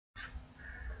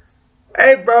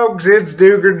Hey folks, it's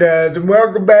Duker Does, and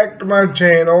welcome back to my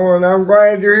channel, and I'm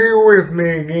glad you're here with me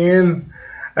again.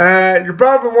 You're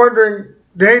probably wondering,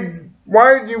 hey,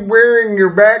 why are you wearing your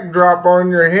backdrop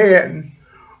on your head?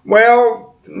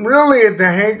 Well, really it's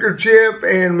a handkerchief,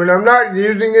 and when I'm not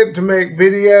using it to make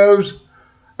videos,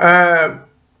 I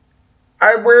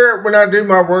wear it when I do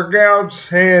my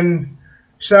workouts, and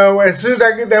so as soon as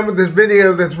I get done with this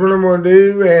video, that's what I'm going to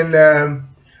do, and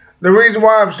the reason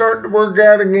why I'm starting to work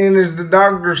out again is the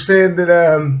doctor said that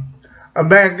I'm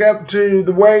back up to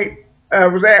the weight I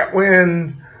was at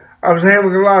when I was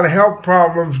having a lot of health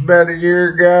problems about a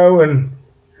year ago, and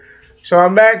so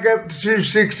I'm back up to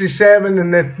 267,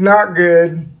 and that's not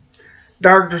good.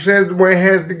 Doctor says the way it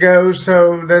has to go,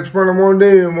 so that's what I'm going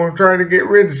to do. I'm going to try to get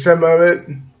rid of some of it.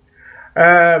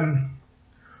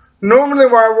 Normally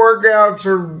my workouts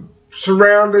are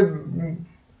surrounded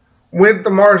with the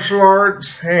martial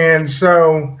arts, and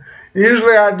so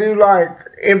usually I do like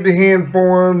empty hand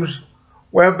forms,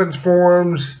 weapons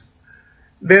forms,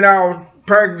 then I'll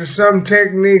practice some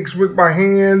techniques with my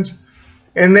hands,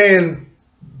 and then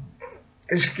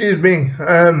then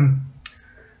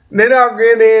I'll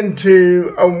get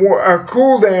into a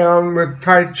cool down with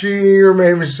Tai Chi or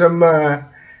maybe some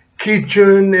Ki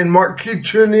Chun. And what Ki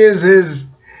Chun is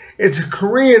it's a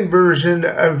Korean version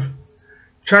of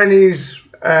Chinese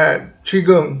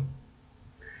Qigong,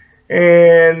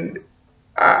 and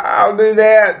I'll do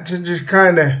that to just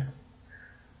kind of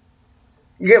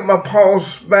get my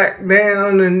pulse back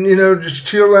down and, you know, just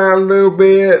chill out a little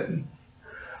bit.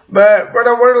 But what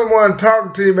I really want to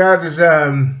talk to you about is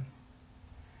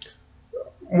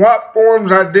what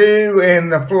forms I do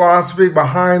and the philosophy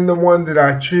behind the ones that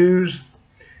I choose.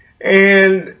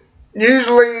 And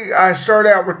usually I start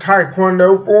out with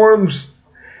Taekwondo forms,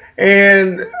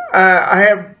 and I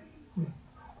have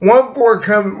one form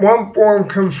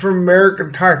comes from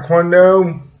American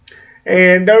Taekwondo,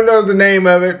 and don't know the name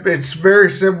of it, but it's very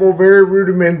simple, very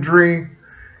rudimentary.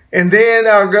 And then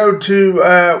I'll go to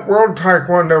World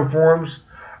Taekwondo forms,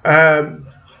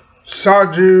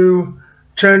 Saju,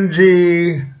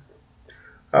 Chunji,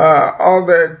 all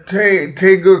the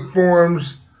Taeguk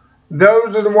forms.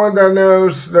 Those are the ones I know,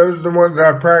 those are the ones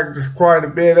I practice quite a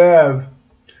bit of.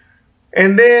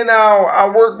 And then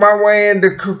I'll work my way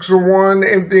into Kuksu-One,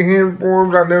 empty hand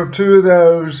forms. I know two of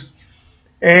those.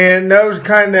 And those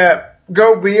kind of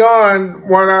go beyond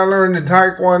what I learned in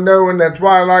Taekwondo, and that's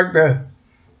why I like to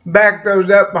back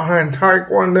those up behind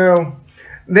Taekwondo.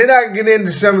 Then I get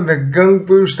into some of the Kung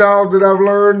Fu styles that I've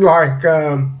learned, like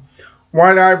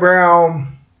White Eyebrow,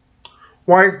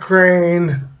 White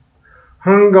Crane,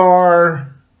 Hung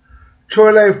Gar,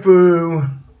 Choi Lei Fu,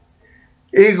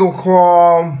 Eagle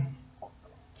Claw,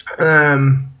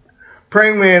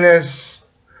 Praying Mantis,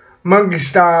 Monkey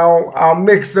Style. I'll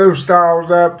mix those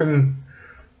styles up and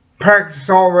practice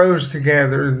all those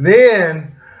together.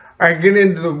 Then I get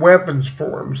into the weapons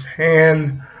forms,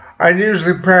 and I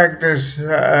usually practice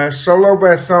solo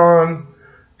baston,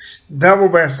 double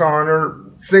baston, or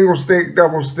single stick,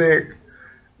 double stick.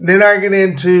 Then I get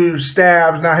into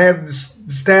stabs, and I have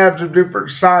stabs of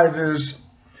different sizes.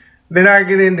 Then I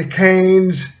get into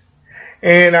canes,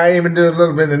 and I even do a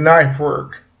little bit of knife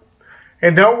work.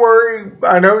 And don't worry,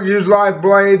 I don't use live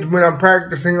blades when I'm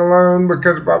practicing alone,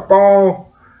 because if I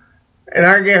fall and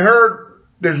I get hurt,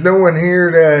 there's no one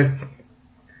here to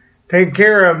take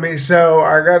care of me, so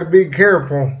I got to be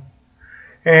careful.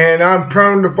 And I'm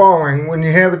prone to falling. When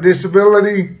you have a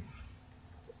disability,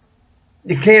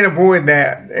 you can't avoid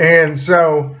that. And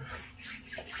so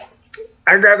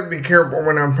I got to be careful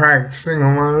when I'm practicing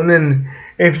alone. And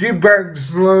if you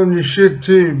practice alone, you should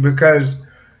too, because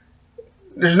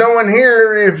there's no one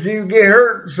here if you get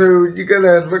hurt, so you got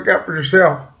to look out for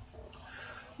yourself.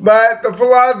 But the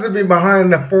philosophy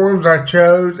behind the forms I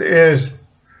chose is,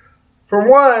 for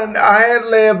one, I had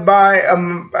lived by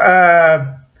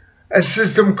a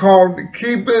system called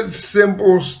Keep It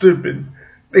Simple Stupid,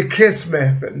 the KISS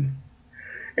method.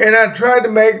 And I tried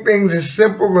to make things as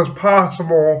simple as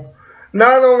possible,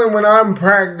 not only when I'm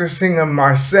practicing them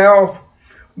myself,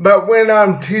 but when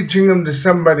I'm teaching them to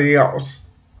somebody else.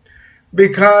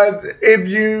 Because if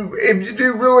you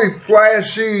do really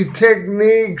flashy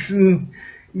techniques and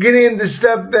get into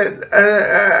stuff that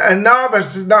a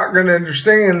novice is not going to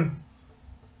understand,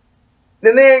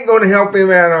 then they ain't going to help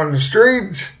him out on the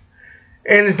streets,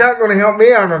 and it's not going to help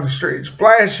me out on the streets.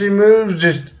 Flashy moves,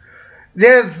 just,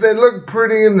 yes, they look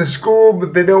pretty in the school,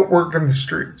 but they don't work in the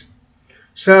streets.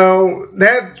 So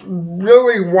that's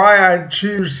really why I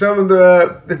choose some of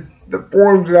the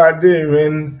forms that I do.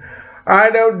 And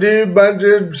I don't do a bunch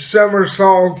of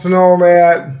somersaults and all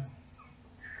that.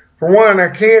 For one, I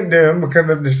can't do them because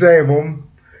I'm disabled.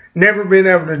 Never been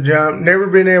able to jump, never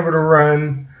been able to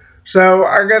run. So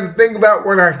I got to think about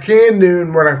what I can do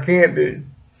and what I can't do.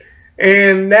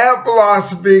 And that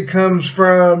philosophy comes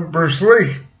from Bruce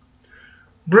Lee.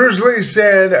 Bruce Lee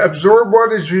said, absorb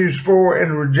what is useful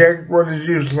and reject what is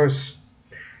useless.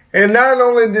 And not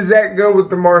only does that go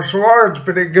with the martial arts,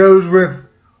 but it goes with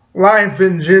life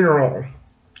in general.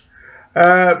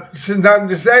 Since I'm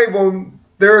disabled,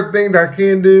 there are things I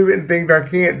can do and things I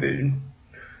can't do.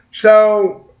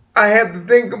 So I have to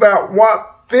think about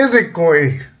what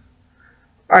physically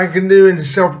I can do in a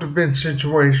self-defense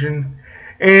situation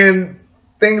and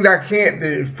things I can't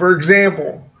do. For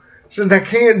example, since I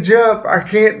can't jump, I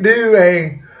can't do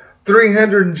a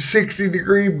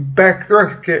 360-degree back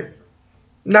thrust kick.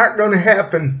 Not going to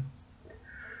happen.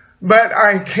 But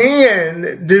I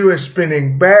can do a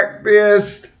spinning back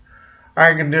fist.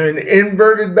 I can do an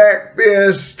inverted back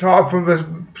fist off of a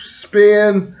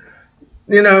spin.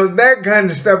 You know, that kind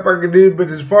of stuff I can do. But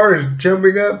as far as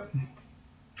jumping up,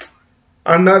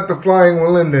 I'm not the flying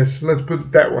one in this. Let's put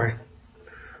it that way.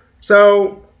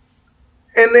 So,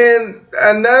 and then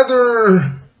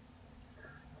another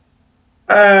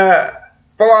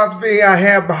philosophy I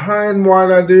have behind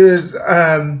what I do is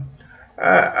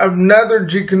another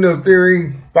Jeet Kune Do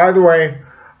theory. By the way,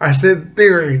 I said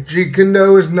theory. Jeet Kune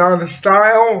Do is not a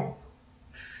style.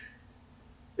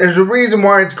 There's a reason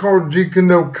why it's called Jeet Kune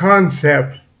Do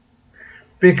concept.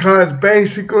 Because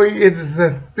basically it is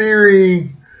a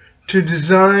theory to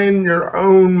design your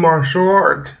own martial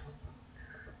art.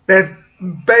 That's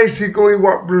basically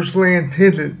what Bruce Lee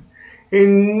intended. He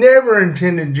never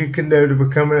intended Jeet Kune Do to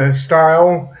become a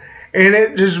style, and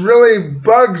it just really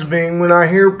bugs me when I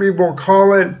hear people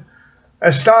call it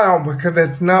a style, because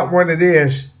that's not what it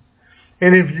is.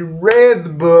 And if you read the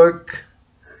book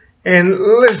and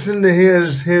listen to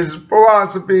his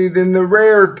philosophy, then the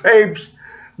rare tapes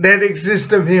that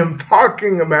exist of him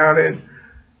talking about it,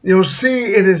 you'll see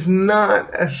it is not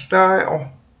a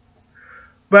style.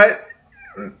 But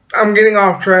I'm getting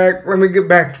off track. Let me get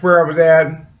back to where I was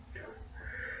at.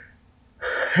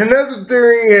 Another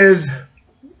theory is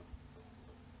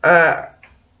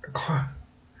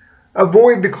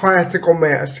avoid the classical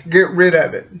mess. Get rid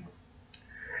of it.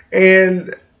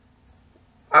 And,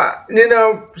 you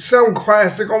know, some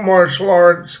classical martial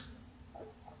arts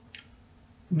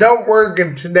don't work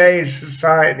in today's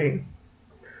society.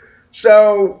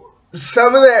 So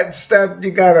some of that stuff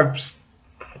you got to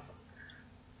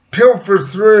pilfer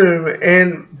through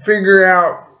and figure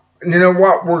out, you know,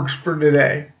 what works for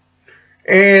today.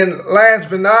 And last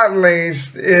but not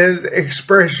least is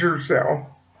express yourself.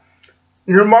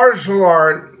 Your martial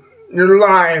art, your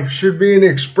life should be an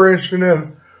expression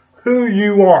of who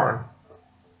you are.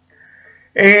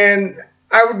 And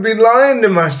I would be lying to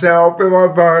myself if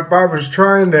I was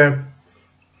trying to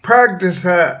practice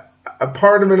a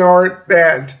part of an art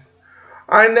that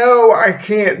I know I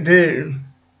can't do.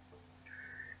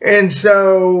 And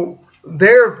so,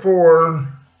 therefore,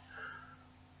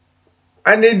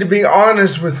 I need to be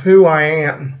honest with who I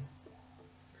am.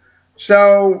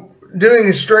 So, doing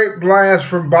a straight blast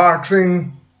from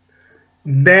boxing,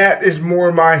 that is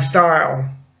more my style.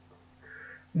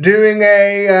 Doing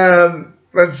a,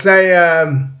 let's say,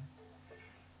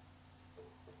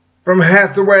 from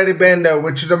Hatha Bando,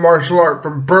 which is a martial art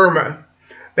from Burma,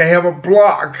 they have a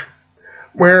block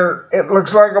where it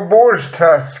looks like a boar's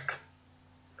tusk.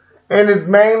 And it's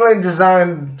mainly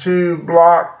designed to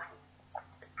block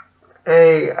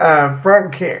a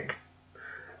front kick.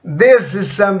 This is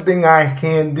something I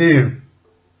can do.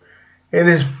 It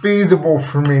is feasible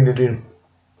for me to do.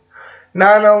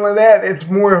 Not only that, it's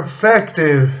more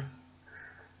effective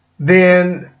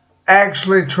than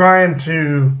actually trying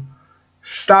to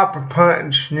stop a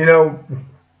punch. You know,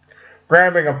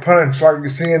 grabbing a punch like you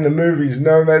see in the movies.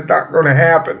 No, that's not going to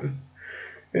happen.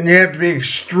 And you have to be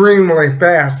extremely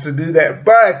fast to do that.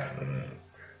 But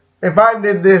if I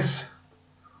did this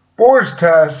boar's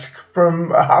tusk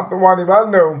from Hatha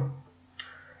Bando,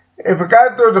 if a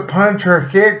guy throws a punch or a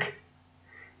kick,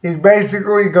 he's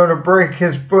basically going to break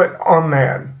his foot on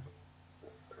that.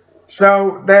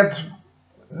 So that's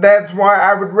why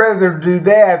I would rather do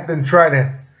that than try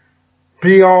to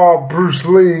be all Bruce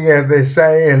Lee, as they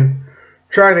say, and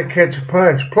try to catch a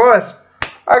punch. Plus,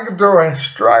 I could throw a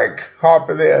strike off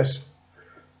of this.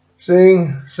 See?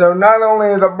 So not only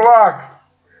is it a block,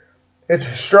 it's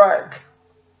a strike.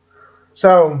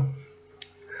 So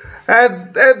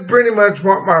that's pretty much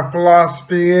what my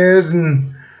philosophy is.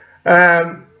 And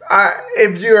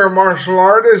if you're a martial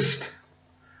artist,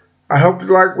 I hope you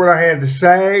like what I had to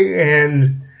say.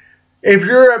 And if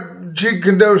you're Jeet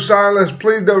Kune Do stylists,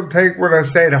 please don't take what I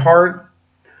say to heart.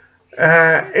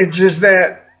 It's just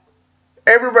that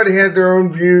everybody had their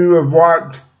own view of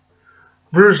what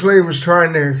Bruce Lee was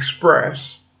trying to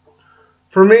express.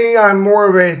 For me, I'm more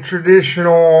of a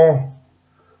traditional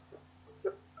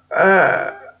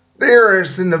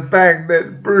theorist in the fact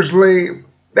that Bruce Lee,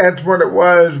 that's what it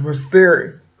was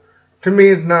theory. To me,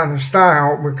 it's not a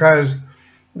style, because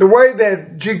the way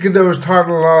that Jeet Kune Do is taught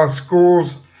in a lot of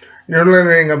schools, you're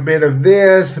learning a bit of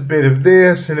this, a bit of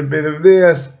this, and a bit of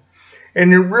this,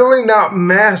 and you're really not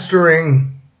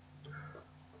mastering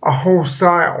a whole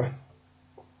style.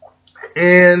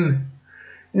 And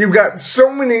you've got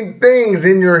so many things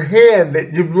in your head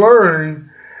that you've learned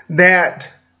that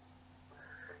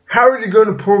how are you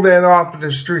going to pull that off in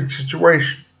a street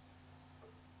situation?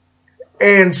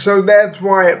 And so that's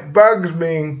why it bugs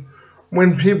me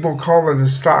when people call it a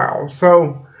style.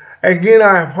 So again,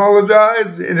 I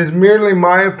apologize. It is merely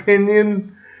my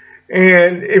opinion.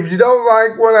 And if you don't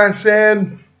like what I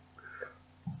said,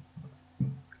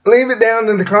 leave it down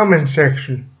in the comment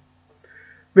section,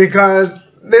 because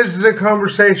this is a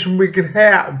conversation we could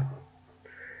have.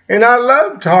 And I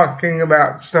love talking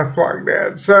about stuff like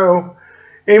that. So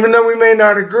even though we may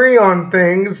not agree on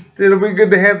things, it'll be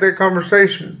good to have that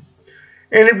conversation.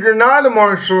 And if you're not a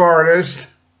martial artist,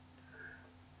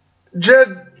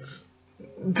 just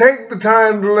take the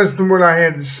time to listen to what I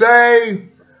had to say.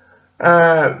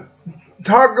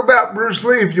 Talk about Bruce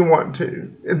Lee if you want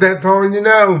to, if that's all you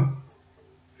know.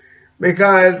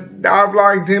 Because I've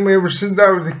liked him ever since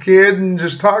I was a kid, and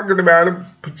just talking about him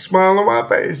put a smile on my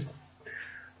face.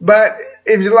 But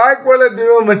if you like what I do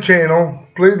on my channel,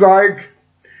 please like.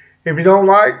 If you don't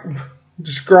like,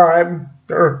 subscribe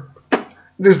or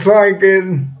dislike it.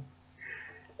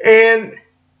 And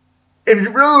if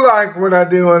you really like what I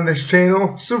do on this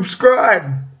channel,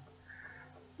 subscribe.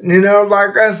 You know,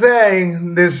 like I say,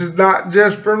 this is not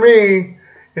just for me,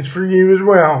 it's for you as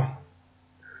well.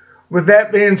 With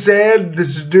that being said,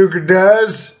 this is Duker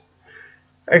Does.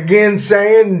 Again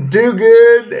saying, do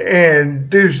good and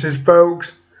deuces,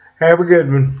 folks. Have a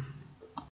good one.